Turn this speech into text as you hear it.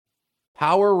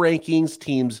Power Rankings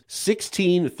teams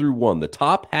 16 through 1, the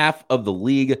top half of the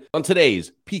league on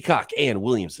today's Peacock and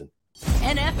Williamson.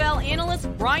 NFL analyst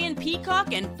Brian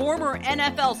Peacock and former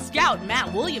NFL scout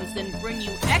Matt Williamson bring you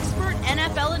expert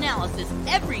NFL analysis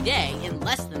every day in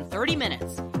less than 30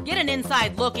 minutes. Get an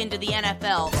inside look into the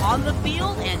NFL on the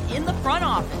field and in the front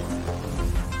office.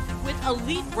 With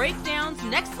elite breakdowns,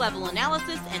 next-level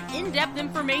analysis, and in-depth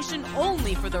information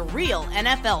only for the real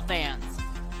NFL fans.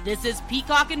 This is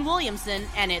Peacock and Williamson,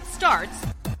 and it starts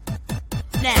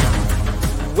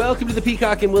now. Welcome to the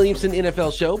Peacock and Williamson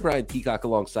NFL show. Brian Peacock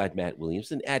alongside Matt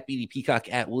Williamson at BD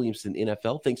Peacock at Williamson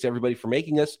NFL. Thanks to everybody for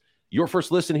making us your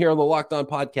first listen here on the Locked On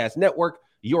Podcast Network,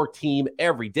 your team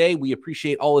every day. We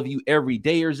appreciate all of you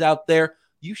everydayers out there.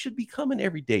 You should become an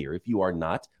everydayer. If you are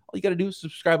not, all you got to do is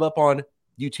subscribe up on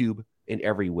YouTube and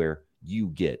everywhere you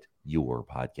get your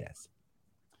podcasts.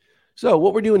 So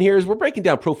what we're doing here is we're breaking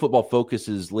down Pro Football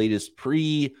Focus's latest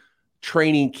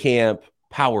pre-training camp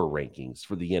power rankings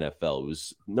for the NFL. It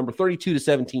was number 32 to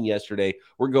 17 yesterday.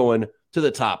 We're going to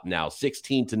the top now,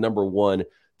 16 to number 1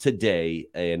 today.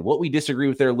 And what we disagree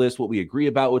with their list, what we agree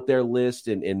about with their list,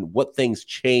 and what things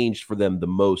changed for them the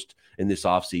most in this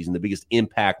offseason, the biggest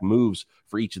impact moves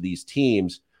for each of these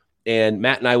teams. And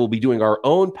Matt and I will be doing our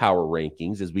own power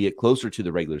rankings as we get closer to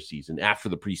the regular season. After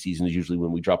the preseason is usually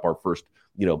when we drop our first,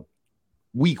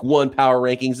 week 1 power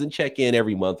rankings, and check in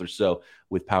every month or so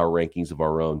with power rankings of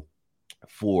our own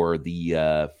for the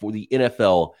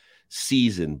NFL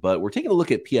season. But we're taking a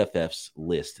look at PFF's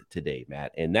list today,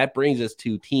 Matt, and that brings us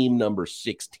to team number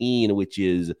 16, which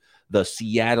is the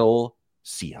Seattle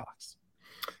Seahawks.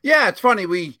 Yeah, it's funny.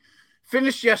 We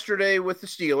finished yesterday with the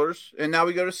Steelers, and now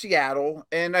we go to Seattle.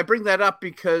 And I bring that up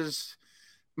because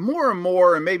more and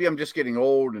more, and maybe I'm just getting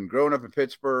old and growing up in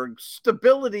Pittsburgh,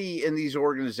 stability in these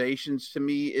organizations to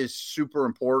me is super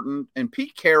important. And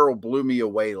Pete Carroll blew me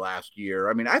away last year.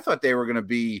 I mean, I thought they were going to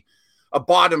be a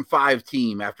bottom 5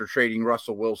 team after trading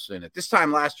Russell Wilson. At this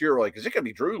time last year, is it going to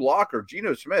be Drew Lock or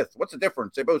Geno Smith? What's the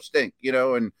difference? They both stink,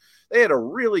 and they had a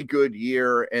really good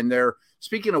year. And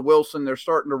speaking of Wilson, they're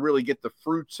starting to really get the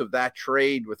fruits of that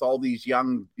trade with all these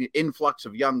influx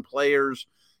of young players.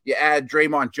 You add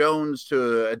Draymond Jones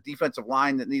to a defensive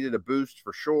line that needed a boost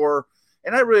for sure.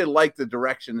 And I really like the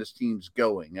direction this team's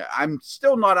going. I'm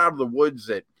still not out of the woods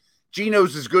that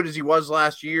Geno's as good as he was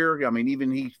last year. I mean, even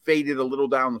he faded a little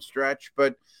down the stretch.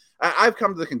 But I've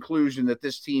come to the conclusion that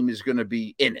this team is going to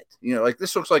be in it.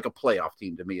 This looks like a playoff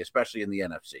team to me, especially in the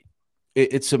NFC.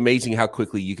 It's amazing how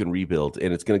quickly you can rebuild,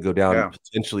 and it's going to go down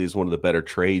potentially as one of the better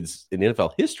trades in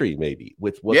NFL history, maybe,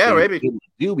 with what they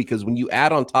do, because when you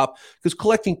add on top, because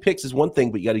collecting picks is one thing,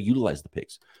 but you got to utilize the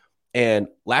picks. And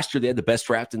last year they had the best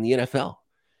draft in the NFL.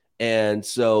 And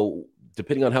so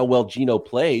depending on how well Geno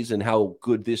plays and how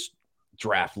good this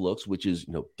draft looks, which is,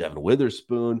 Devin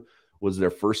Witherspoon was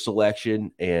their first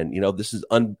selection. And, this is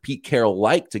Pete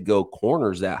Carroll-like to go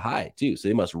corners that high too. So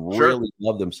they must really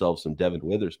love themselves some Devin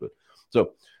Witherspoon.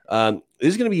 So this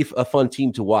is going to be a fun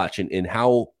team to watch, and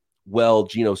how well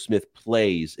Geno Smith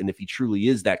plays, and if he truly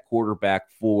is that quarterback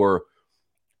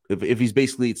if he's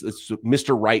basically it's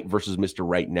Mr. Right versus Mr.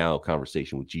 Right now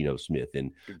conversation with Geno Smith,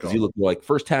 and does he look more like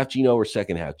first half Geno or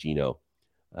second half Geno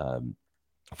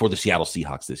for the Seattle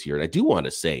Seahawks this year? And I do want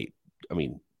to say,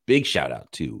 big shout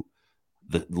out to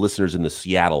the listeners in the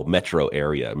Seattle metro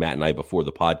area. Matt and I, before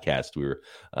the podcast, we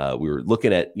were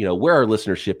looking at, where our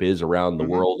listenership is around the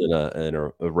world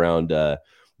and around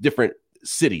different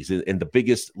cities, and the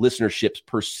biggest listenerships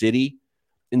per city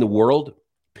in the world.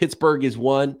 Pittsburgh is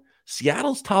one.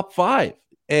 Seattle's top 5,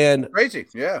 and crazy.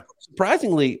 Yeah.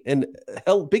 Surprisingly, and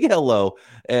big hello.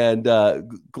 And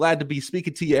glad to be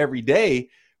speaking to you every day.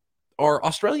 Our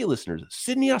Australia listeners,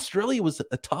 Sydney, Australia was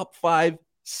a top 5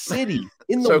 city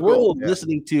in the world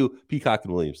listening to Peacock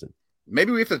and Williamson.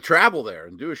 Maybe we have to travel there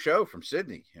and do a show from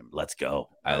Sydney. Let's go.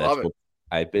 I love it.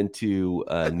 I've been to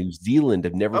New Zealand.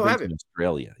 I've never been to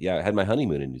Australia. Yeah, I had my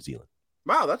honeymoon in New Zealand.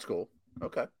 Wow, that's cool.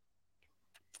 Okay.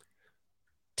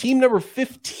 Team number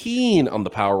 15 on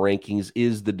the power rankings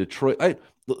is the Detroit.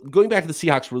 Going back to the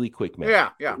Seahawks really quick, man. Yeah.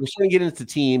 We're starting to get into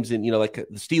teams, and, like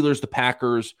the Steelers, the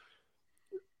Packers.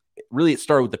 Really, it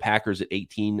started with the Packers at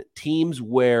 18. Teams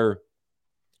where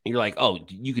you're like, oh,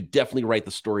 you could definitely write the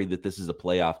story that this is a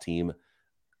playoff team.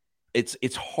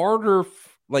 It's harder.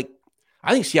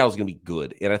 I think Seattle's going to be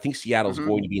good, and I think Seattle's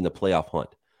going to be in the playoff hunt.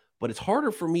 But it's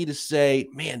harder for me to say,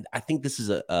 man, I think this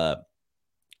is a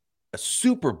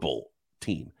Super Bowl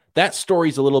team. That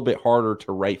story's a little bit harder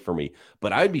to write for me.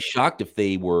 But I'd be shocked if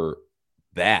they were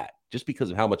that, just because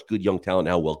of how much good young talent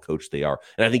and how well coached they are.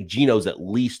 And I think Geno's at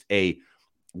least a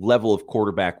level of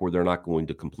quarterback where they're not going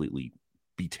to completely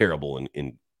be terrible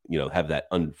and have that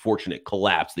unfortunate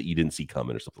collapse that you didn't see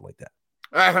coming or something like that.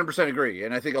 I 100% agree.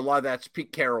 And I think a lot of that's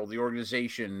Pete Carroll, the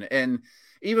organization. And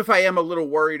even if I am a little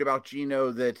worried about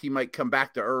Geno that he might come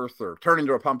back to earth or turn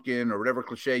into a pumpkin or whatever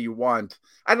cliche you want,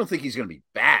 I don't think he's going to be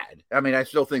bad. I mean, I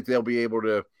still think they'll be able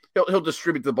to he'll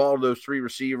distribute the ball to those three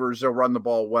receivers. They'll run the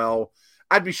ball well.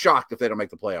 I'd be shocked if they don't make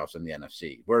the playoffs in the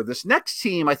NFC, where this next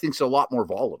team I think is a lot more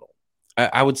volatile.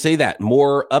 I would say that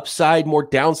more upside, more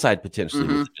downside potentially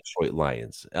with the Detroit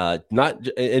Lions.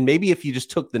 And maybe if you just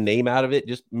took the name out of it,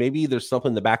 just maybe there's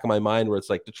something in the back of my mind where it's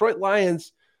like Detroit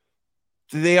Lions,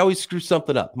 they always screw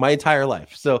something up my entire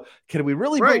life. So can we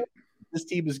really believe this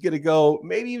team is going to go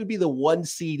maybe even be the 1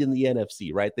 seed in the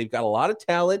NFC, right? They've got a lot of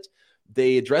talent.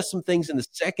 They address some things in the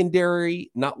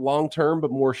secondary, not long-term,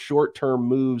 but more short-term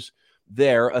moves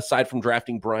there, aside from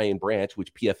drafting Brian Branch,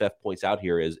 which PFF points out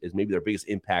here is maybe their biggest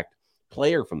impact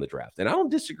player from the draft. And I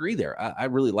don't disagree there. I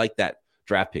really like that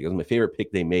draft pick. My favorite pick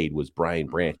they made was Brian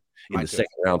Branch in the second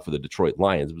round for the Detroit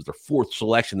Lions. It was their 4th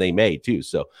selection they made too.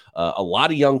 So a lot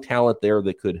of young talent there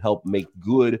that could help make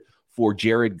good for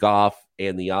Jared Goff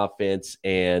and the offense,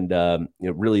 and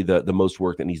really the most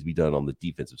work that needs to be done on the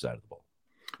defensive side of the ball.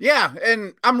 Yeah,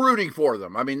 and I'm rooting for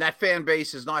them. I mean, that fan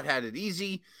base has not had it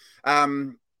easy.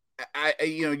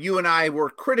 You and I were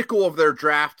critical of their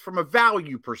draft from a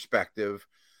value perspective,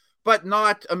 but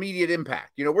not immediate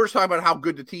impact. We're just talking about how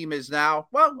good the team is now.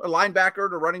 Well, a linebacker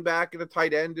and a running back and a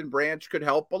tight end and Branch could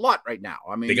help a lot right now.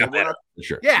 I mean, they got better.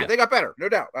 Sure. Yeah, they got better, no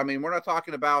doubt. I mean, we're not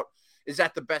talking about, is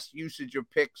that the best usage of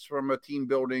picks from a team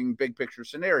building big picture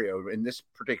scenario in this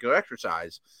particular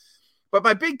exercise? But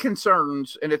my big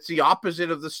concerns, and it's the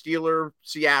opposite of the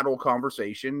Steeler-Seattle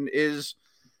conversation, is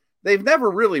they've never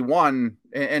really won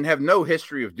and have no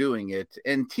history of doing it.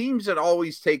 And teams that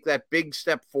always take that big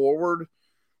step forward,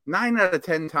 9 out of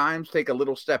 10 times take a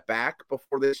little step back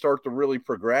before they start to really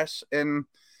progress. And,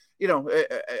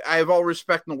 I have all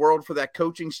respect in the world for that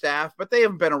coaching staff, but they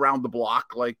haven't been around the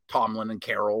block like Tomlin and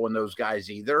Carroll and those guys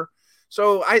either.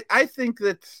 So I think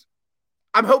that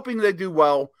I'm hoping they do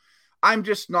well. I'm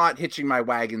just not hitching my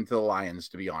wagon to the Lions,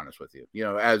 to be honest with you.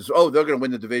 They're going to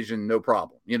win the division, no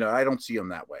problem. I don't see them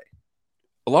that way.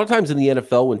 A lot of times in the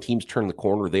NFL, when teams turn the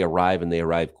corner, they arrive and they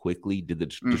arrive quickly. Did the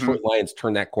Detroit Lions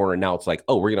turn that corner? And now it's like,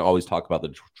 we're going to always talk about the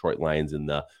Detroit Lions in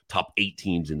the top 8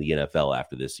 teams in the NFL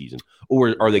after this season.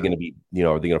 Or are they going to be,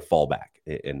 are they going to fall back?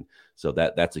 And so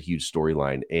that's a huge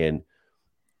storyline. And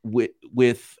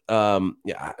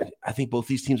I think both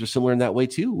these teams are similar in that way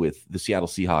too, with the Seattle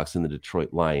Seahawks and the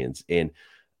Detroit Lions. And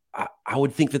I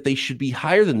would think that they should be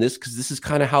higher than this because this is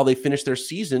kind of how they finished their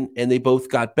season and they both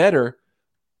got better.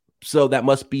 So that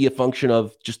must be a function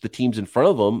of just the teams in front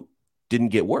of them didn't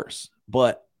get worse.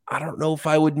 But I don't know if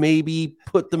I would maybe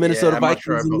put the Minnesota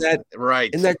Vikings in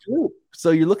that group.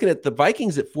 So you're looking at the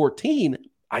Vikings at 14.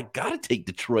 I got to take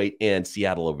Detroit and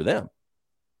Seattle over them.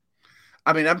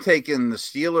 I mean, I'm taking the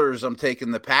Steelers. I'm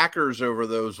taking the Packers over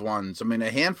those ones. I mean,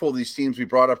 a handful of these teams we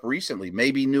brought up recently,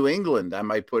 maybe New England, I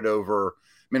might put over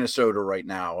Minnesota right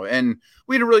now. And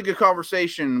we had a really good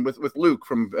conversation with Luke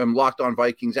from Locked On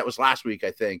Vikings. That was last week,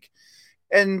 I think.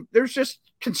 And there's just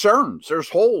concerns. There's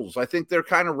holes. I think they're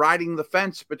kind of riding the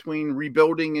fence between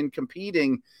rebuilding and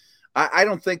competing. I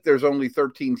don't think there's only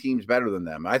 13 teams better than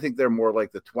them. I think they're more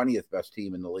like the 20th best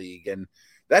team in the league. And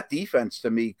that defense, to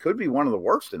me, could be one of the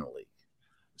worst in the league.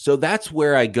 So that's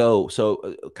where I go.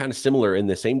 So kind of similar in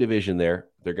the same division there.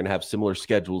 They're going to have similar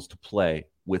schedules to play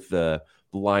with the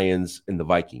Lions and the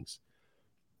Vikings.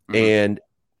 And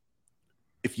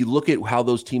if you look at how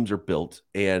those teams are built,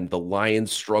 and the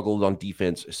Lions struggled on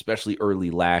defense, especially early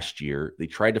last year, they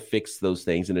tried to fix those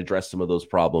things and address some of those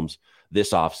problems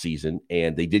this offseason,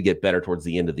 and they did get better towards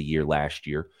the end of the year last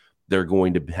year. They're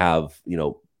going to have,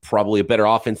 probably a better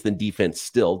offense than defense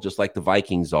still, just like the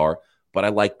Vikings are. But I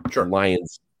like the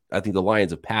Lions. I think the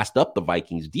Lions have passed up the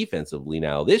Vikings defensively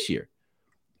now this year.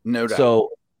 No doubt. So,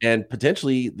 and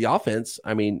potentially the offense,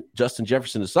 I mean, Justin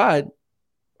Jefferson aside,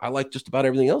 I like just about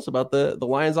everything else about the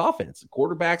Lions offense. The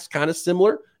quarterback's kind of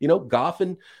similar, Goff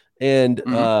and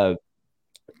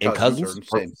Cousins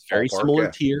are very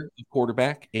similar tier of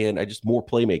quarterback. And I just more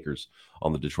playmakers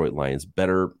on the Detroit Lions,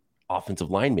 better offensive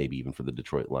line, maybe even for the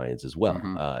Detroit Lions as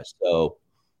well. So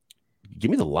give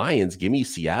me the Lions, give me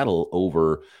Seattle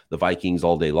over the Vikings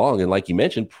all day long. And like you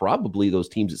mentioned, probably those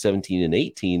teams at 17 and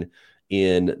 18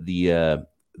 in the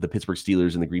Pittsburgh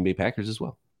Steelers and the Green Bay Packers as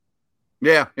well.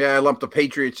 Yeah, I lumped the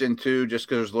Patriots in too, just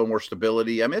because there's a little more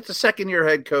stability. I mean, it's a second-year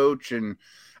head coach, and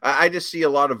I just see a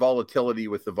lot of volatility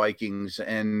with the Vikings,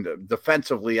 and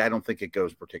defensively, I don't think it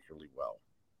goes particularly well.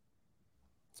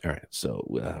 All right,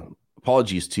 so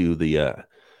apologies to the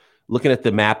looking at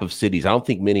the map of cities, I don't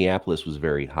think Minneapolis was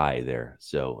very high there.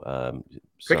 So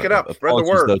pick it up, spread the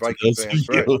word. Right.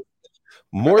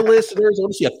 More listeners. I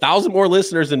want to see 1,000 more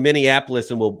listeners in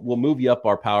Minneapolis, and we'll move you up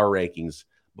our power rankings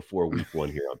before week 1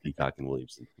 here on Peacock and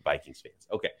Williamson, Vikings fans.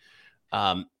 Okay.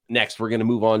 Next, we're going to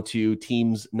move on to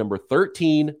teams number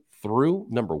 13 through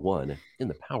number 1 in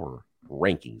the power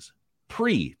rankings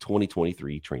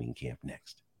pre-2023 training camp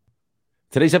next.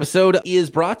 Today's episode is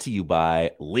brought to you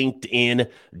by LinkedIn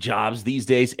Jobs. These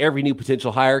days, every new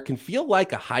potential hire can feel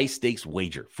like a high-stakes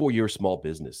wager for your small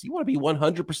business. You want to be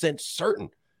 100% certain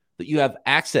that you have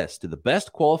access to the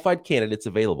best qualified candidates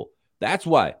available. That's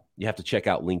why you have to check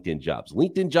out LinkedIn Jobs.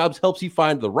 LinkedIn Jobs helps you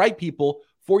find the right people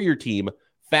for your team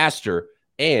faster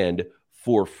and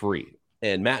for free.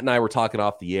 And Matt and I were talking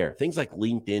off the air. Things like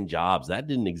LinkedIn Jobs, that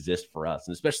didn't exist for us.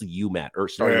 And especially you, Matt, or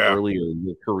starting earlier in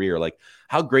your career. Like,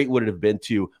 how great would it have been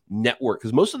to network?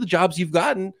 Because most of the jobs you've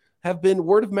gotten have been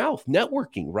word of mouth,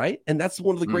 networking, right? And that's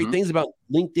one of the great things about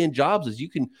LinkedIn Jobs is you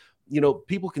can,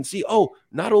 people can see, oh,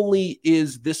 not only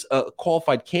is this a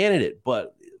qualified candidate,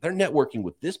 but they're networking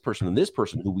with this person and this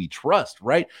person who we trust,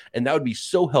 right? And that would be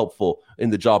so helpful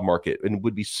in the job market and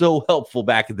would be so helpful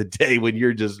back in the day when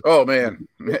you're just writing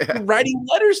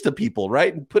letters to people,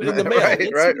 right? And put it in the mail.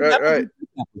 Right.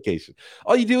 Application.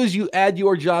 All you do is you add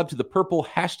your job to the purple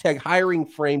 #hiring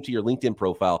frame to your LinkedIn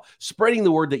profile, spreading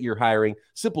the word that you're hiring.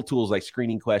 Simple tools like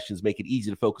screening questions make it easy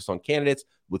to focus on candidates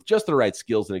with just the right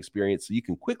skills and experience so you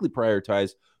can quickly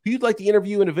prioritize who you'd like to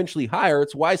interview and eventually hire.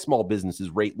 It's why small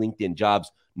businesses rate LinkedIn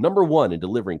Jobs #1 in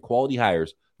delivering quality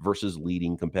hires versus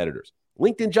leading competitors.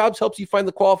 LinkedIn Jobs helps you find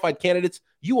the qualified candidates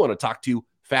you want to talk to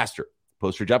faster.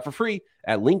 Post your job for free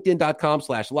at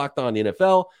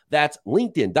linkedin.com/LockedOnNFL. That's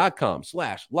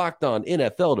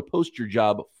linkedin.com/LockedOnNFL to post your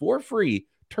job for free.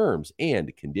 Terms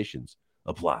and conditions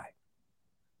apply.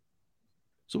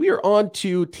 So we are on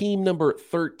to team number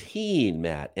 13,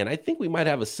 Matt, and I think we might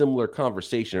have a similar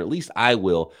conversation, or at least I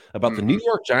will, about the New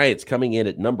York Giants coming in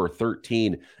at number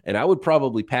 13, and I would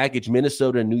probably package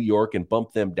Minnesota and New York and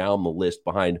bump them down the list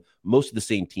behind most of the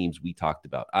same teams we talked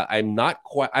about. I'm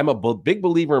a big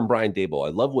believer in Brian Daboll.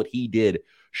 I love what he did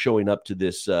showing up to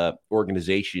this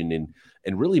organization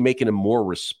and really making them more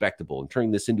respectable and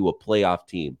turning this into a playoff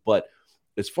team, but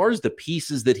as far as the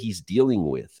pieces that he's dealing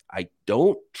with, I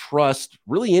don't trust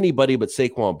really anybody but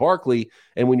Saquon Barkley.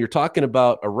 And when you're talking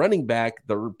about a running back,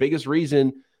 the biggest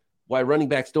reason why running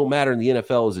backs don't matter in the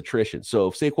NFL is attrition. So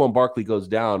if Saquon Barkley goes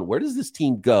down, where does this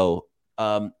team go?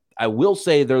 I will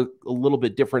say they're a little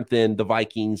bit different than the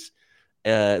Vikings,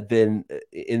 than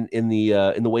in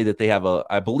the way that they have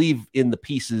I believe in the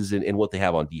pieces and what they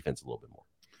have on defense a little bit more.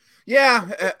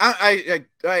 Yeah, I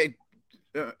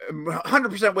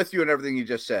 100% with you on everything you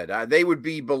just said. They would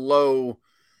be below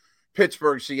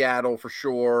Pittsburgh, Seattle for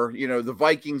sure. The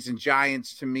Vikings and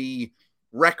Giants, to me,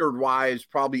 record-wise,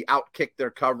 probably outkicked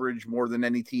their coverage more than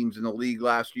any teams in the league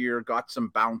last year. Got some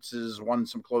bounces, won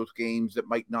some close games that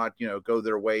might not, go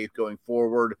their way going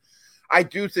forward. I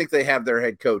do think they have their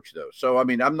head coach, though. So,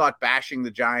 I'm not bashing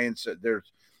the Giants. They're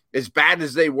as bad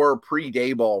as they were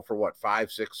pre-Daboll for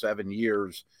 5, 6, 7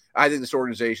 years. I think this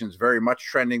organization is very much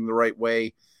trending the right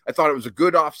way. I thought it was a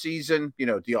good offseason.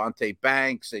 Deontay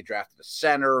Banks, they drafted a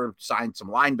center, signed some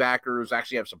linebackers,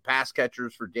 actually have some pass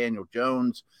catchers for Daniel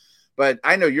Jones. But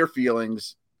I know your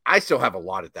feelings. I still have a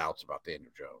lot of doubts about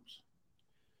Daniel Jones.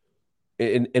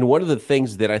 And one of the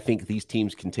things that I think these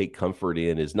teams can take comfort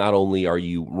in is not only are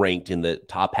you ranked in the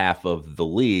top half of the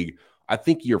league, I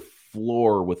think your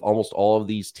floor with almost all of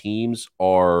these teams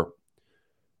are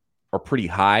pretty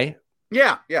high.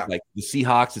 Yeah. Like the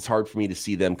Seahawks, it's hard for me to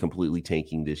see them completely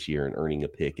tanking this year and earning a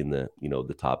pick in the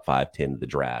top 5, 10 of the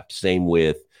draft. Same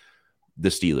with the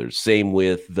Steelers, same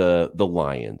with the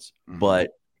Lions.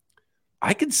 But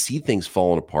I could see things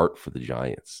falling apart for the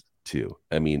Giants too.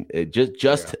 Head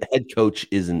coach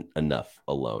isn't enough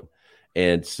alone.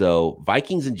 And so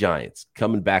Vikings and Giants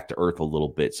coming back to earth a little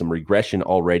bit, some regression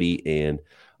already, and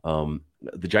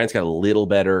the Giants got a little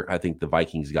better. I think the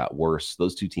Vikings got worse.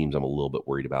 Those two teams I'm a little bit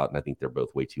worried about, and I think they're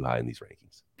both way too high in these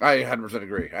rankings. I 100%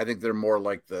 agree. I think they're more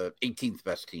like the 18th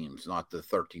best teams, not the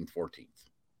 13th, 14th.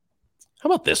 How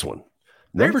about this one?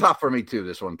 They're tough for me too,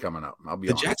 this one coming up. I'll be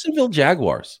honest. Jacksonville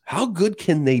Jaguars. How good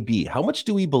can they be? How much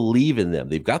do we believe in them?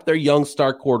 They've got their young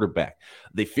star quarterback.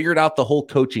 They figured out the whole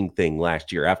coaching thing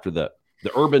last year after the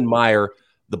Urban Meyer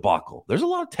debacle. There's a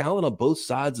lot of talent on both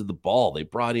sides of the ball. They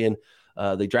brought in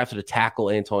they drafted a tackle,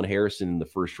 Anton Harrison, in the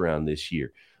first round this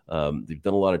year. They've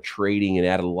done a lot of trading and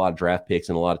added a lot of draft picks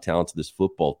and a lot of talent to this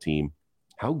football team.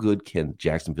 How good can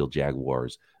Jacksonville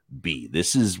Jaguars be?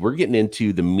 We're getting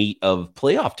into the meat of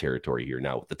playoff territory here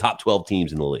now with the top 12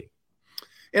 teams in the league.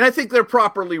 And I think they're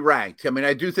properly ranked. I mean,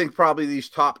 I do think probably these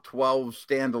top 12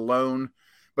 stand alone,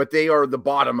 but they are the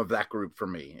bottom of that group for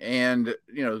me. And,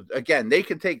 again, they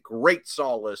can take great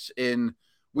solace in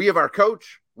we have our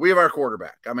coach, we have our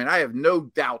quarterback. I mean, I have no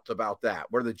doubt about that.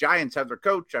 Where the Giants have their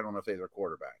coach, I don't know if they have their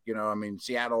quarterback.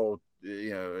 Seattle,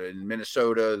 and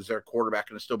Minnesota, is their quarterback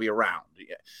going to still be around?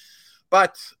 Yeah.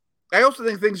 But I also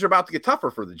think things are about to get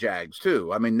tougher for the Jags,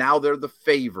 too. I mean, now they're the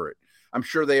favorite. I'm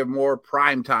sure they have more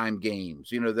primetime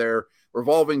games. They're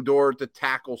revolving door at the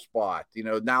tackle spot.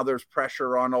 Now there's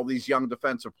pressure on all these young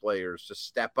defensive players to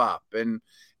step up. And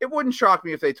it wouldn't shock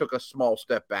me if they took a small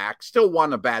step back. Still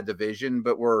won a bad division,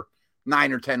 but we're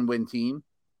 9 or 10 win team.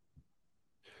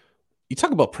 You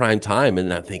talk about prime time,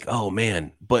 and I think, oh,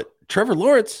 man, but Trevor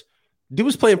Lawrence, dude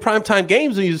was playing primetime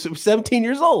games when he was 17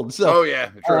 years old. So,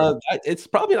 it's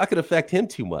probably not going to affect him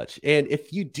too much. And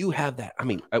if you do have that, I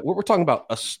mean, we're talking about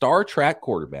a star track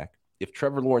quarterback. If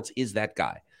Trevor Lawrence is that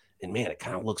guy, and man, it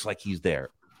kind of looks like he's there.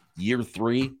 Year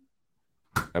 3,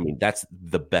 I mean, that's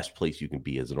the best place you can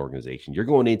be as an organization. You're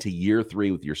going into year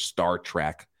 3 with your star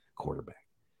track quarterback.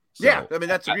 So, yeah, I mean,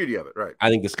 that's the beauty of it, right? I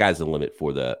think the sky's the limit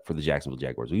for the Jacksonville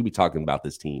Jaguars. We'll be talking about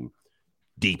this team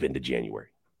deep into January.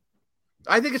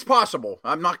 I think it's possible.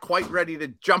 I'm not quite ready to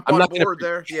jump on board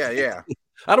there. Yeah.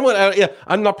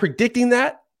 I'm not predicting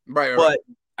that. Right.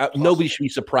 But nobody should be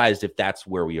surprised if that's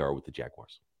where we are with the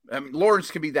Jaguars. I mean, Lawrence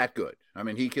can be that good. I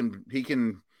mean, he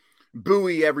can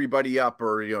buoy everybody up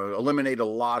or eliminate a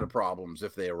lot of problems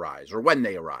if they arise or when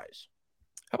they arise.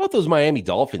 How about those Miami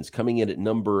Dolphins coming in at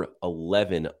number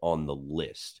 11 on the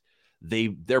list?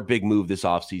 Their big move this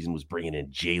offseason was bringing in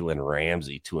Jalen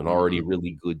Ramsey to an already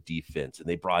really good defense. And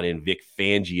they brought in Vic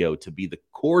Fangio to be the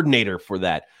coordinator for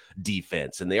that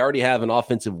defense. And they already have an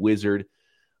offensive wizard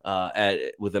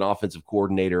with an offensive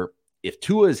coordinator. If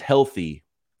Tua is healthy,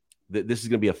 this is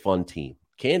going to be a fun team.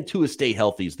 Can Tua stay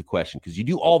healthy is the question, because you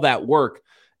do all that work.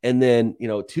 And then,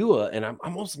 Tua, and I'm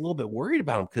almost a little bit worried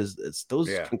about him because those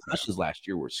concussions last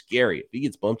year were scary. If he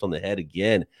gets bumped on the head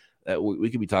again, we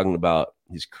could be talking about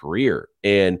his career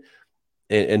and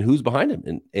who's behind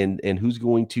him and who's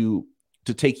going to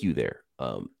take you there.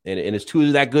 And is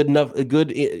Tua that good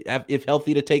if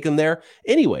healthy to take him there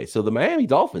anyway? So the Miami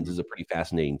Dolphins is a pretty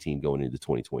fascinating team going into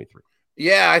 2023.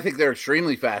 Yeah, I think they're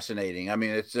extremely fascinating. I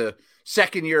mean, it's a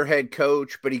second-year head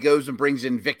coach, but he goes and brings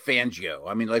in Vic Fangio.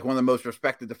 I mean, like one of the most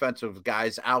respected defensive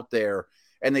guys out there.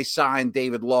 And they sign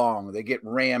David Long. They get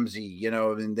Ramsey,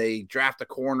 and they draft a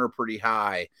corner pretty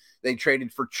high. They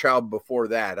traded for Chubb before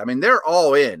that. I mean, they're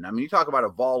all in. I mean, you talk about a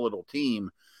volatile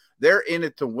team. They're in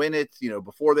it to win it,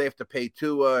 before they have to pay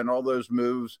Tua and all those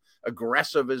moves,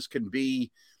 aggressive as can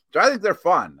be. So I think they're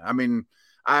fun. I mean,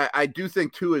 I do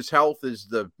think Tua's health is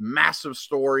the massive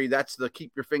story. That's the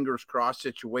keep your fingers crossed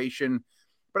situation.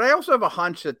 But I also have a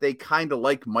hunch that they kind of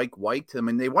like Mike White. I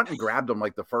mean, they went and grabbed him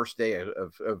like the first day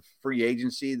of free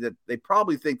agency, that they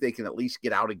probably think they can at least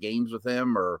get out of games with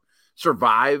him or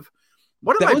survive.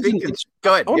 What am I thinking?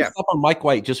 Go ahead. I want to stop on Mike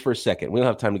White just for a second. We don't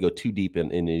have time to go too deep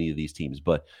in any of these teams,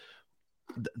 but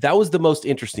that was the most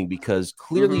interesting because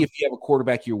clearly if you have a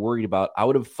quarterback you're worried about, I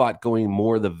would have thought going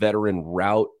more the veteran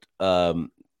route.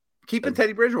 Keeping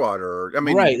Teddy Bridgewater. I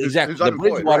mean, right, exactly. The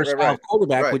Bridgewater style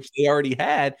quarterback, which they already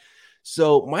had.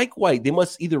 So Mike White, they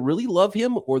must either really love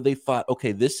him or they thought,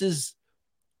 okay,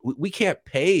 we can't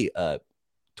pay a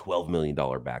 $12 million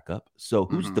backup. So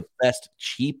who's the best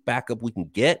cheap backup we can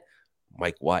get?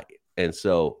 Mike White. And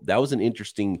so that was an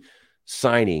interesting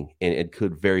signing, and it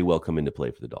could very well come into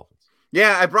play for the Dolphins.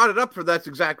 Yeah, I brought it up for that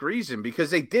exact reason, because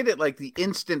they did it like the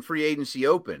instant free agency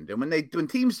opened. And when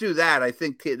teams do that, I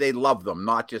think they love them,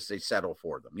 not just they settle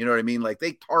for them. You know what I mean? Like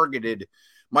they targeted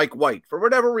Mike White for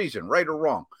whatever reason, right or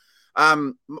wrong.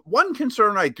 One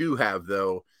concern I do have,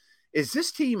 though, is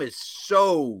this team is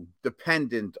so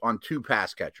dependent on two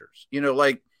pass catchers.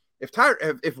 Like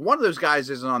if one of those guys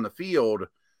isn't on the field,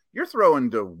 you're throwing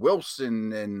to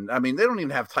Wilson, and I mean, they don't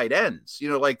even have tight ends.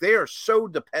 Like they are so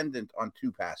dependent on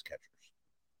two pass catchers.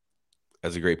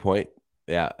 That's a great point.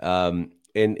 Yeah.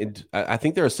 And I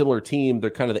think they're a similar team. They're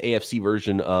kind of the AFC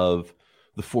version of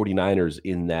the 49ers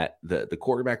in that the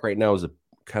quarterback right now is a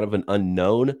kind of an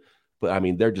unknown, but I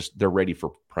mean, they're ready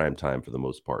for prime time for the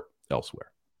most part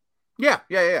elsewhere. Yeah.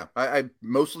 I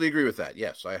mostly agree with that.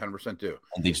 Yes, I 100% do.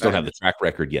 And they still have the track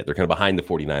record yet. They're kind of behind the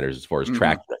 49ers as far as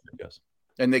track record goes.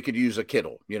 And they could use a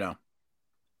Kittle,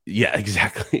 Yeah,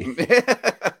 exactly.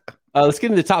 Let's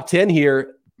get into the top 10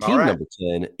 here. Team number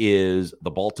 10 is the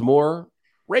Baltimore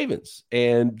Ravens.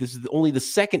 And this is only the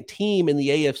second team in the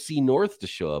AFC North to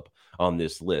show up on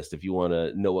this list. If you want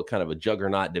to know what kind of a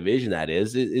juggernaut division that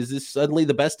is this suddenly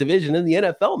the best division in the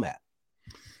NFL, Matt?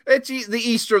 It's the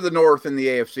East or the North in the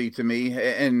AFC to me,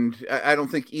 and I don't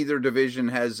think either division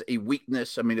has a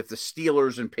weakness. I mean, if the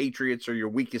Steelers and Patriots are your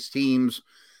weakest teams,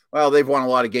 well, they've won a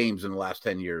lot of games in the last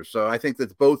 10 years. So I think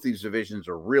that both these divisions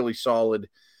are really solid.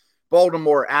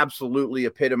 Baltimore absolutely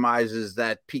epitomizes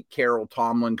that Pete Carroll,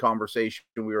 Tomlin conversation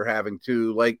we were having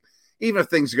too. Like, even if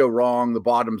things go wrong, the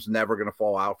bottom's never going to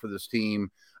fall out for this team.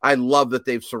 I love that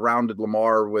they've surrounded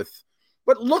Lamar with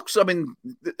what looks, I mean,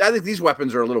 I think these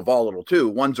weapons are a little volatile too.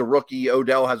 One's a rookie.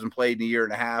 Odell hasn't played in a year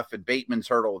and a half, and Bateman's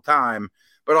hurt all the time.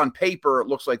 But on paper, it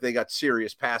looks like they got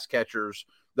serious pass catchers.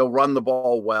 They'll run the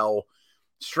ball well.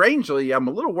 Strangely, I'm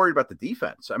a little worried about the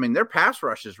defense. I mean, their pass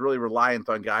rush is really reliant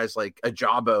on guys like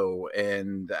Ajabo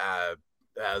and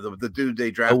the dude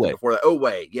they drafted before that.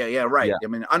 Oweh. Yeah, right. Yeah. I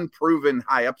mean, unproven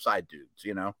high upside dudes,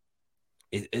 you know.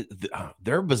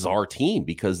 They're a bizarre team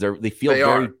because they feel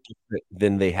very different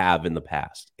than they have in the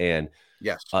past. And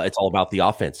yes, it's all about the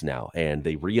offense now. And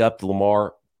they re-upped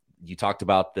Lamar. You talked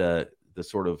about the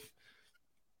sort of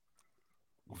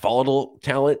volatile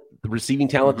talent, the receiving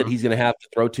talent that he's going to have to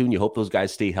throw to, and you hope those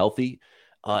guys stay healthy,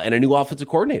 and a new offensive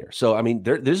coordinator. So, I mean,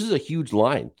 this is a huge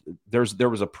line. There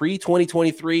was a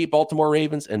pre-2023 Baltimore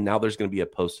Ravens, and now there's going to be a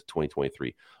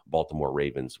post-2023 Baltimore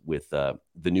Ravens with the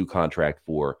new contract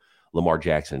for Lamar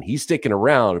Jackson. He's sticking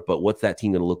around, but what's that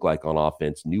team going to look like on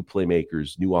offense? New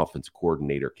playmakers, new offensive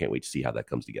coordinator. Can't wait to see how that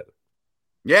comes together.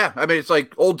 Yeah, I mean, it's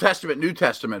like Old Testament, New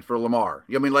Testament for Lamar.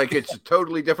 I mean, like, it's a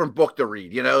totally different book to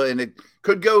read, you know, and it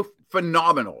could go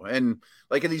phenomenal. And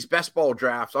like in these best ball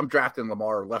drafts, I'm drafting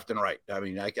Lamar left and right. I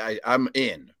mean, I'm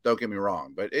in. Don't get me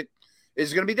wrong, but it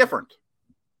is going to be different.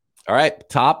 All right,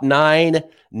 top 9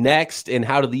 next. And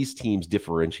how do these teams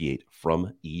differentiate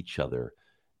from each other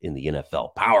in the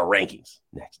NFL? Power rankings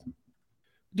next.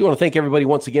 I do want to thank everybody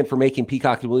once again for making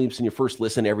Peacock and Williamson your first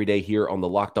listen every day here on the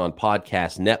Locked On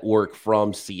Podcast Network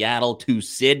from Seattle to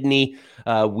Sydney.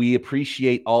 We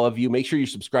appreciate all of you. Make sure you're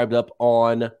subscribed up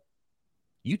on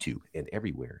YouTube and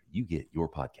everywhere you get your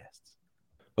podcasts.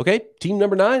 Okay, team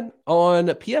number 9 on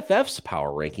PFF's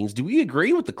power rankings. Do we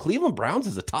agree with the Cleveland Browns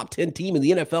as a top 10 team in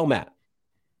the NFL, Matt?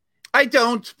 I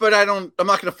don't, but I'm not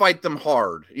going to fight them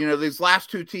hard. You know, these last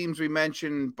 2 teams we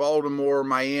mentioned, Baltimore,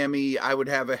 Miami, I would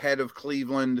have ahead of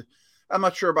Cleveland. I'm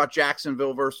not sure about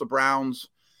Jacksonville versus the Browns.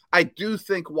 I do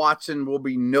think Watson will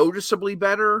be noticeably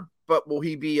better, but will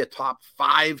he be a top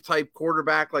 5 type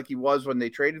quarterback like he was when they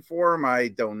traded for him? I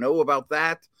don't know about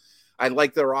that. I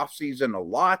like their offseason a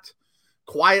lot.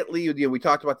 Quietly, you know, we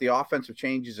talked about the offensive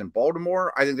changes in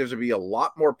Baltimore. I think there's going to be a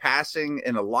lot more passing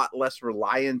and a lot less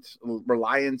reliance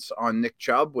on Nick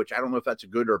Chubb, which I don't know if that's a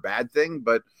good or bad thing,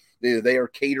 but they are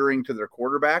catering to their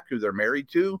quarterback who they're married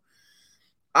to.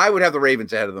 I would have the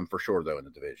Ravens ahead of them for sure, though, in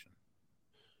the division.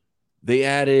 They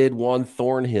added Juan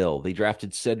Thornhill. They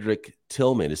drafted Cedric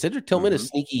Tillman. Is Cedric Tillman a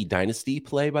sneaky dynasty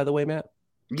play, by the way, Matt?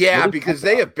 Yeah, because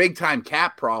they have big-time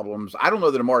cap problems. I don't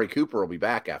know that Amari Cooper will be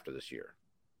back after this year.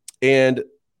 And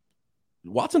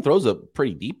Watson throws a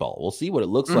pretty deep ball. We'll see what it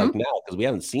looks like now because we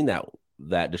haven't seen that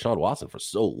Deshaun Watson for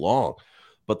so long.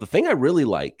 But the thing I really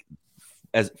like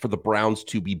as for the Browns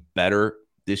to be better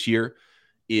this year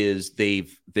is they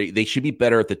should be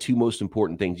better at the 2 most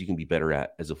important things you can be better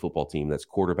at as a football team. That's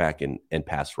quarterback and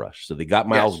pass rush. So they got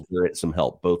Myles Garrett some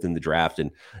help both in the draft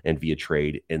and via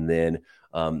trade. And then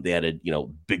they added,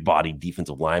 big body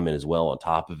defensive linemen as well on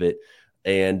top of it.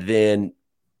 And then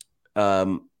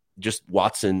just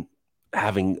Watson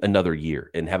having another year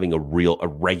and having a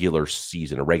regular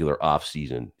season, a regular off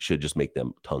season should just make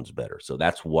them tons better. So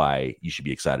that's why you should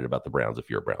be excited about the Browns if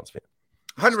you're a Browns fan.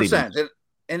 100%.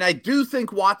 And I do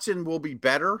think Watson will be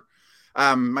better.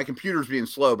 My computer's being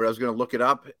slow, but I was going to look it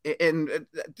up. And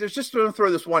there's just going to throw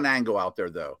this one angle out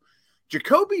there, though.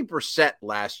 Jacoby Brissett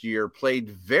last year played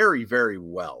very, very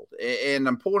well. And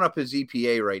I'm pulling up his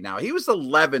EPA right now. He was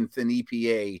 11th in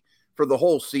EPA for the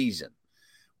whole season.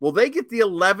 Will they get the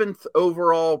 11th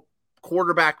overall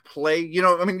quarterback play?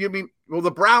 Will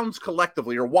the Browns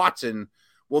collectively or Watson,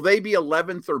 will they be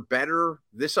 11th or better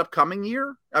this upcoming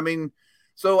year? I mean,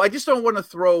 so I just don't want to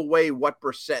throw away what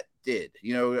Brissett did.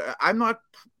 I'm not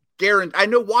guaranteed. I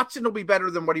know Watson will be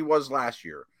better than what he was last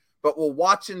year, but will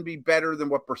Watson be better than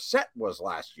what Brissett was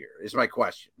last year is my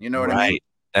question. You know what I mean?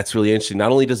 That's really interesting.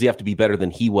 Not only does he have to be better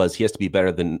than he was, he has to be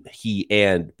better than he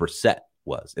and Brissett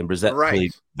was. And Brissett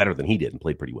played better than he did and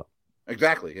played pretty well.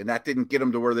 Exactly. And that didn't get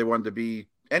them to where they wanted to be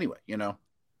anyway,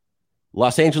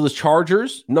 Los Angeles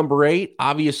Chargers, number 8.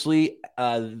 Obviously,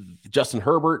 Justin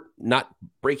Herbert not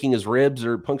breaking his ribs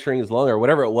or puncturing his lung or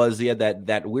whatever it was. He had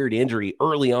that weird injury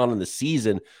early on in the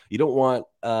season. You don't want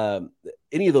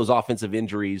any of those offensive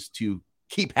injuries to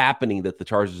keep happening that the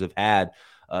Chargers have had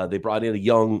They brought in a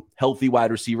young, healthy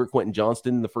wide receiver, Quentin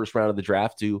Johnston, in the first round of the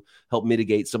draft to help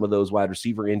mitigate some of those wide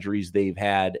receiver injuries they've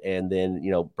had. And then,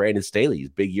 Brandon Staley's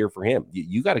big year for him.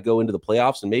 You got to go into the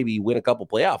playoffs and maybe win a couple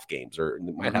playoff games, or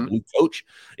you might have a new coach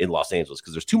in Los Angeles,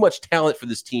 because there's too much talent for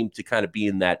this team to kind of be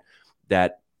in that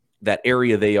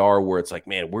area they are, where it's like,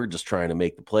 man, we're just trying to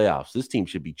make the playoffs. This team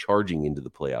should be charging into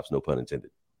the playoffs. No pun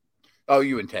intended. Oh,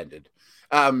 you intended.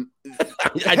 I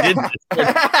didn't.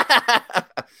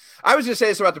 I was going to say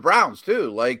this about the Browns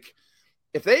too. Like,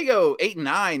 if they go 8-9,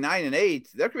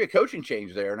 9-8, there could be a coaching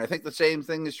change there. And I think the same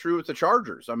thing is true with the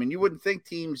Chargers. I mean, you wouldn't think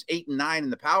teams 8-9 in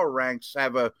the power ranks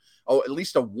have at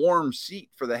least a warm seat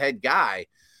for the head guy.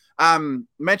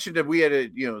 Mentioned that we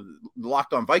had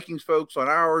Locked On Vikings folks on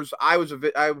ours.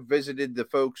 I visited the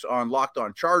folks on Locked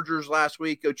On Chargers last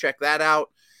week. Go check that out.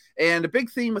 And a big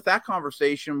theme with that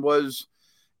conversation was,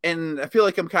 and I feel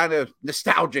like I'm kind of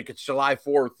nostalgic. It's July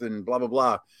 4th and blah, blah,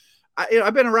 blah.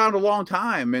 I've been around a long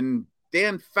time, and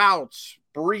Dan Fouts,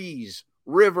 Breeze,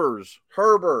 Rivers,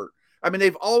 Herbert. I mean,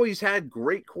 they've always had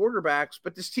great quarterbacks,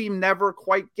 but this team never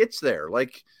quite gets there.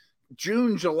 Like,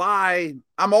 June, July,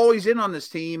 I'm always in on this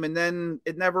team, and then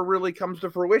it never really comes to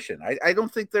fruition. I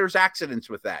don't think there's accidents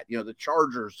with that. The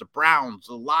Chargers, the Browns,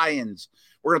 the Lions.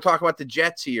 We're going to talk about the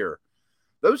Jets here.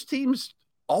 Those teams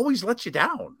always let you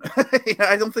down.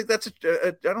 I don't think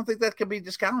that can be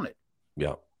discounted.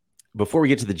 Yeah. Before we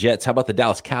get to the Jets, how about the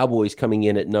Dallas Cowboys coming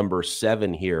in at number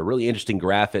 7 here? Really interesting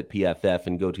graph at PFF,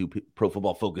 and go to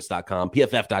profootballfocus.com,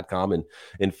 pff.com,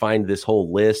 and find this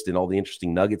whole list and all the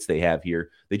interesting nuggets they have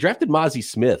here. They drafted Mozzie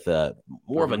Smith,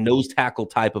 more of a nose tackle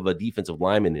type of a defensive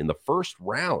lineman, in the first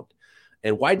round.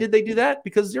 And why did they do that?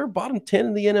 Because they're bottom 10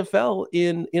 in the NFL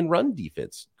in run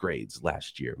defense grades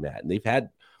last year, Matt. And they've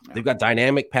got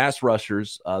dynamic pass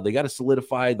rushers. They got to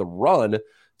solidify the run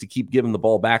to keep giving the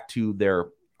ball back to their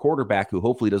quarterback, who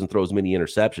hopefully doesn't throw as many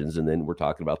interceptions. And then we're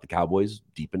talking about the Cowboys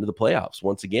deep into the playoffs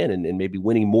once again, and maybe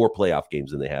winning more playoff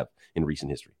games than they have in recent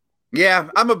history.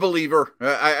 Yeah, I'm a believer.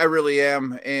 I really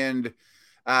am. And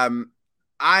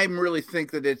I really think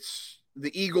that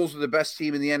the Eagles are the best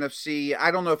team in the NFC.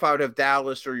 I don't know if I would have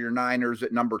Dallas or your Niners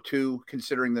at number 2,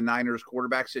 considering the Niners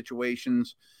quarterback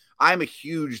situations. I'm a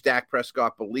huge Dak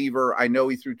Prescott believer. I know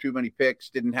he threw too many picks,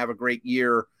 didn't have a great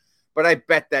year, but I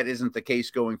bet that isn't the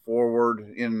case going forward.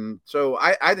 And so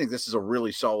I think this is a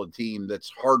really solid team that's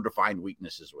hard to find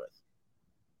weaknesses with.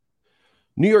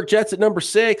 New York Jets at number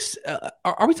 6.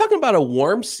 Are we talking about a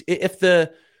warm? If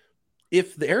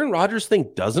the Aaron Rodgers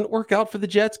thing doesn't work out for the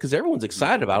Jets, because everyone's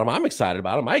excited about him, I'm excited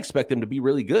about him. I expect them to be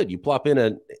really good. You plop in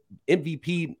an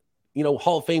MVP,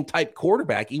 Hall of Fame type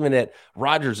quarterback, even at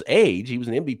Rodgers' age. He was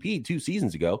an MVP 2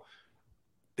 seasons ago.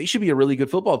 They should be a really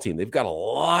good football team. They've got a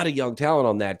lot of young talent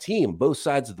on that team, both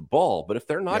sides of the ball. But if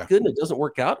they're not good and it doesn't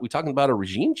work out, we're talking about a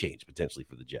regime change potentially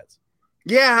for the Jets.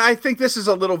 Yeah, I think this is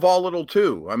a little volatile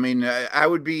too. I mean, I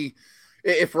would be,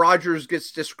 if Rodgers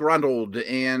gets disgruntled,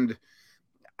 and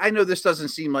I know this doesn't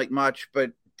seem like much,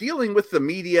 but dealing with the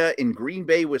media in Green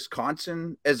Bay,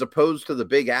 Wisconsin, as opposed to the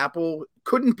Big Apple,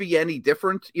 couldn't be any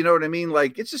different. You know what I mean?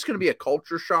 Like, it's just going to be a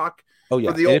culture shock. Oh,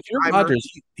 yeah. And if you're Rodgers,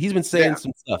 he's been saying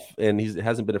some stuff, and he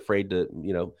hasn't been afraid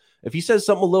to, if he says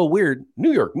something a little weird,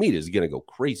 New York media is going to go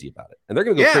crazy about it. And they're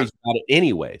going to go crazy about it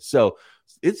anyway. So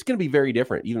it's going to be very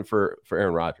different, even for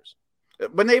Aaron Rodgers.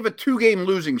 When they have a 2-game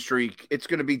losing streak, it's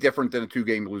going to be different than a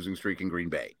 2-game losing streak in Green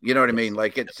Bay. You know what I mean?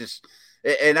 Like, it's just,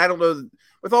 and I don't know,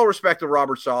 with all respect to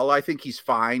Robert Saleh, I think he's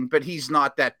fine, but he's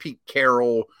not that Pete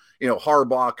Carroll,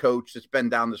 Harbaugh coach that's been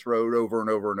down this road over and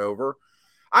over and over.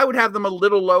 I would have them a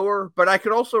little lower, but I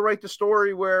could also write the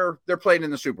story where they're playing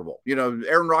in the Super Bowl.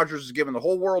 Aaron Rodgers is giving the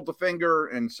whole world the finger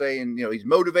and saying, he's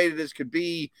motivated as could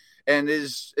be, and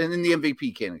in the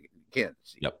MVP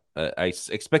candidacy. Yep. I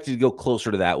expected to go closer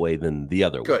to that way than the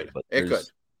other way. But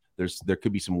there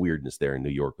could be some weirdness there in New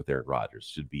York with Aaron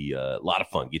Rodgers. Should be a lot of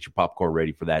fun. Get your popcorn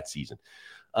ready for that season.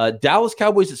 Dallas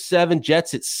Cowboys at 7,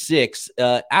 Jets at 6.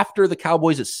 After the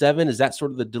Cowboys at 7, is that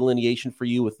sort of the delineation for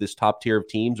you with this top tier of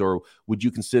teams, or would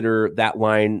you consider that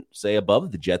line, say,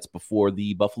 above the Jets before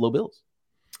the Buffalo Bills?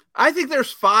 I think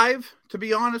there's 5, to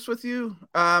be honest with you.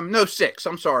 No, 6.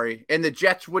 I'm sorry. And the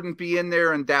Jets wouldn't be in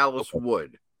there, and Dallas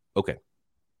would. Okay.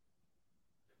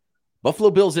 Buffalo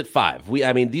Bills at 5.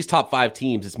 These top 5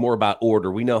 teams, it's more about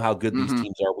order. We know how good these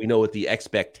teams are. We know what the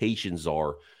expectations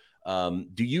are.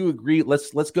 Do you agree?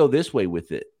 Let's go this way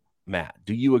with it, Matt.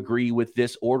 Do you agree with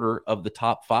this order of the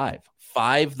top 5?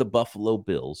 5, the Buffalo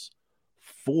Bills.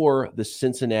 4, the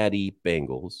Cincinnati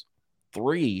Bengals.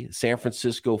 3, San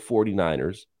Francisco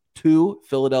 49ers. 2,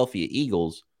 Philadelphia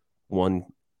Eagles. 1,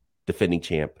 defending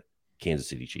champ, Kansas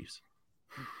City Chiefs.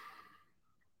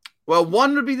 Well,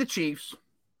 1 would be the Chiefs.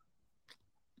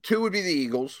 2 would be the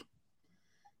Eagles.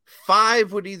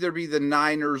 5 would either be the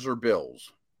Niners or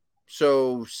Bills.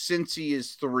 So Cincy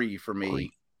is 3 for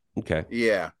me. Okay.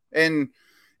 Yeah. And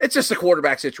it's just a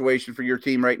quarterback situation for your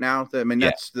team right now. I mean,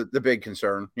 that's the big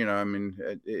concern, I mean,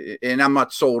 and I'm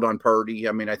not sold on Purdy.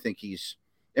 I mean, I think he's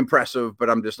impressive, but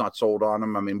I'm just not sold on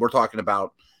him. I mean, we're talking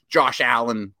about Josh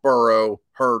Allen, Burrow,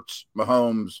 Hurts,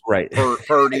 Mahomes, right?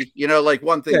 Purdy. Like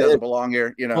one thing doesn't belong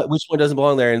here. Which one doesn't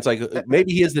belong there? And it's like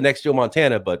maybe he is the next Joe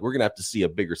Montana, but we're gonna have to see a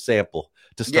bigger sample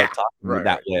to start talking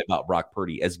that way about Brock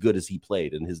Purdy. As good as he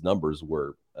played, and his numbers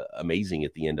were amazing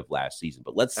at the end of last season.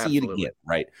 But let's see it again,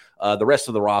 right? The rest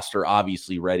of the roster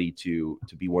obviously ready to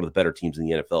be one of the better teams in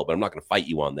the NFL, but I'm not going to fight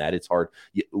you on that. It's hard.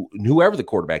 Whoever the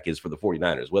quarterback is for the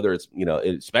 49ers, whether it's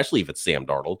especially if it's Sam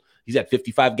Darnold, he's at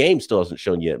 55 games, still hasn't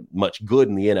shown you much good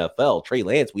in the NFL. Trey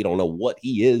Lance, we don't know what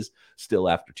he is still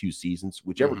after 2 seasons.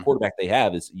 Whichever quarterback they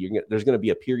have there's going to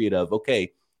be a period of,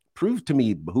 okay, prove to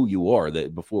me who you are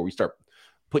that before we start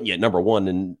putting you at number 1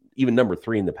 and even number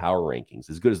 3 in the power rankings,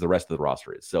 as good as the rest of the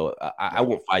roster is. So I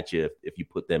won't fight you if you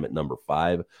put them at number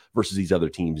 5 versus these other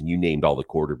teams, and you named all the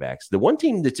quarterbacks. The one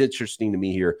team that's interesting to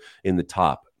me here in the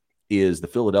top is the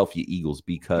Philadelphia Eagles,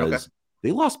 because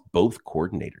they lost both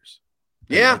coordinators.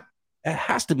 Yeah. It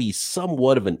has to be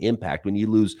somewhat of an impact when you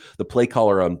lose the play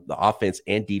caller on the offense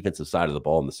and defensive side of the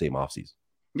ball in the same offseason.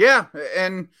 Yeah,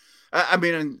 and I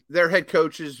mean, their head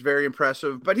coach is very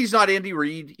impressive, but he's not Andy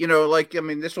Reid.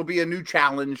 This will be a new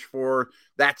challenge for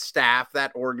that staff,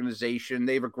 that organization.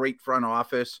 They have a great front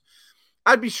office.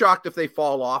 I'd be shocked if they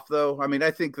fall off, though. I mean,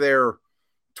 I think they're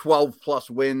 12-plus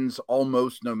wins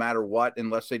almost no matter what,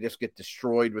 unless they just get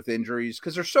destroyed with injuries,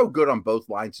 because they're so good on both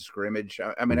lines of scrimmage.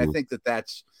 I mean, I think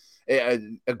that's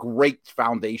a great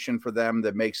foundation for them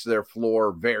that makes their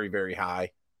floor very, very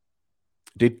high.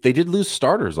 They did lose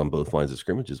starters on both lines of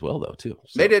scrimmage as well, though, too.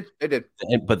 So, they did.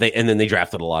 And then they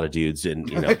drafted a lot of dudes, and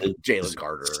Jalen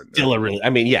Carter. Still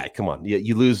come on.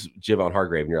 You lose Javon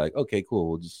Hargrave, and you're like, okay,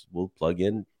 cool. We'll plug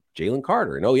in Jalen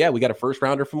Carter. And we got a first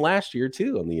rounder from last year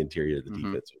too on the interior of the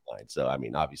defensive line. So I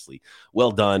mean, obviously,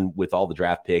 well done with all the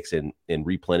draft picks and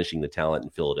replenishing the talent in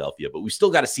Philadelphia. But we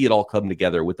still got to see it all come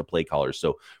together with the play callers.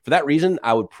 So for that reason,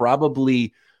 I would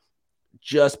probably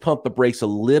just pump the brakes a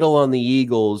little on the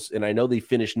Eagles. And I know they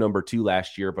finished number 2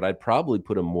 last year, but I'd probably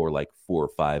put them more like 4 or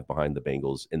 5 behind the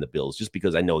Bengals and the Bills, just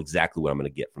because I know exactly what I'm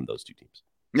going to get from those 2 teams.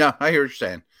 Yeah, I hear what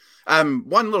you're saying.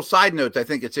 One little side note I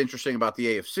think it's interesting about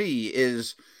the AFC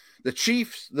is the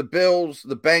Chiefs, the Bills,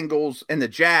 the Bengals, and the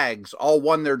Jags all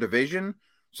won their division.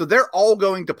 So they're all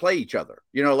going to play each other.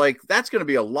 That's going to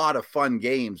be a lot of fun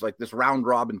games, like this round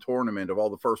robin tournament of all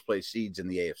the first place seeds in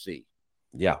the AFC.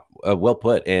 Yeah, well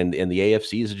put. And the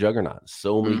AFC is a juggernaut.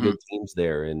 So many good teams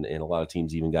there, and a lot of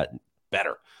teams even got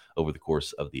better over the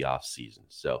course of the offseason.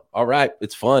 So, all right,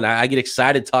 it's fun. I get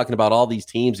excited talking about all these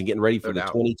teams and getting ready for the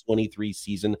 2023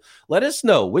 season. Let us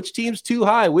know which team's too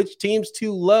high, which team's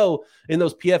too low in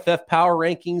those PFF power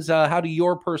rankings. How do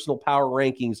your personal power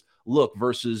rankings look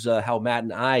versus how Matt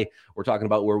and I were talking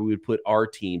about where we would put our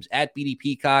teams? At BD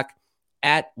Peacock,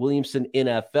 at Williamson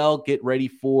NFL. Get ready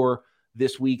for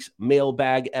this week's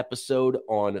mailbag episode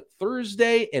on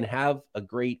Thursday, and have a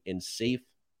great and safe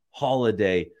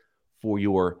holiday for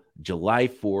your July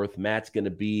 4th. Matt's going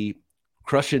to be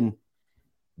crushing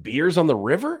beers on the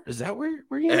river. Is that where you're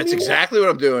going to be? That's exactly what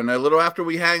I'm doing. A little after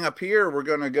we hang up here, we're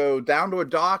going to go down to a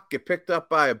dock, get picked up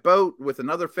by a boat with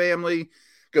another family,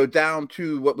 go down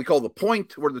to what we call the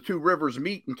point where the 2 rivers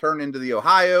meet and turn into the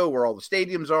Ohio, where all the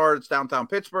stadiums are. It's downtown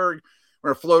Pittsburgh. We're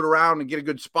going to float around and get a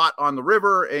good spot on the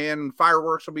river, and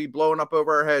fireworks will be blowing up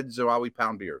over our heads while we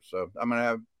pound beer. So I'm going to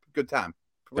have a good time.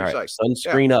 All right.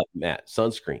 Sunscreen up, Matt.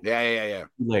 Sunscreen. Yeah. 2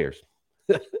 layers.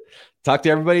 Talk to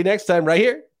everybody next time right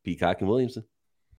here. Peacock and Williamson.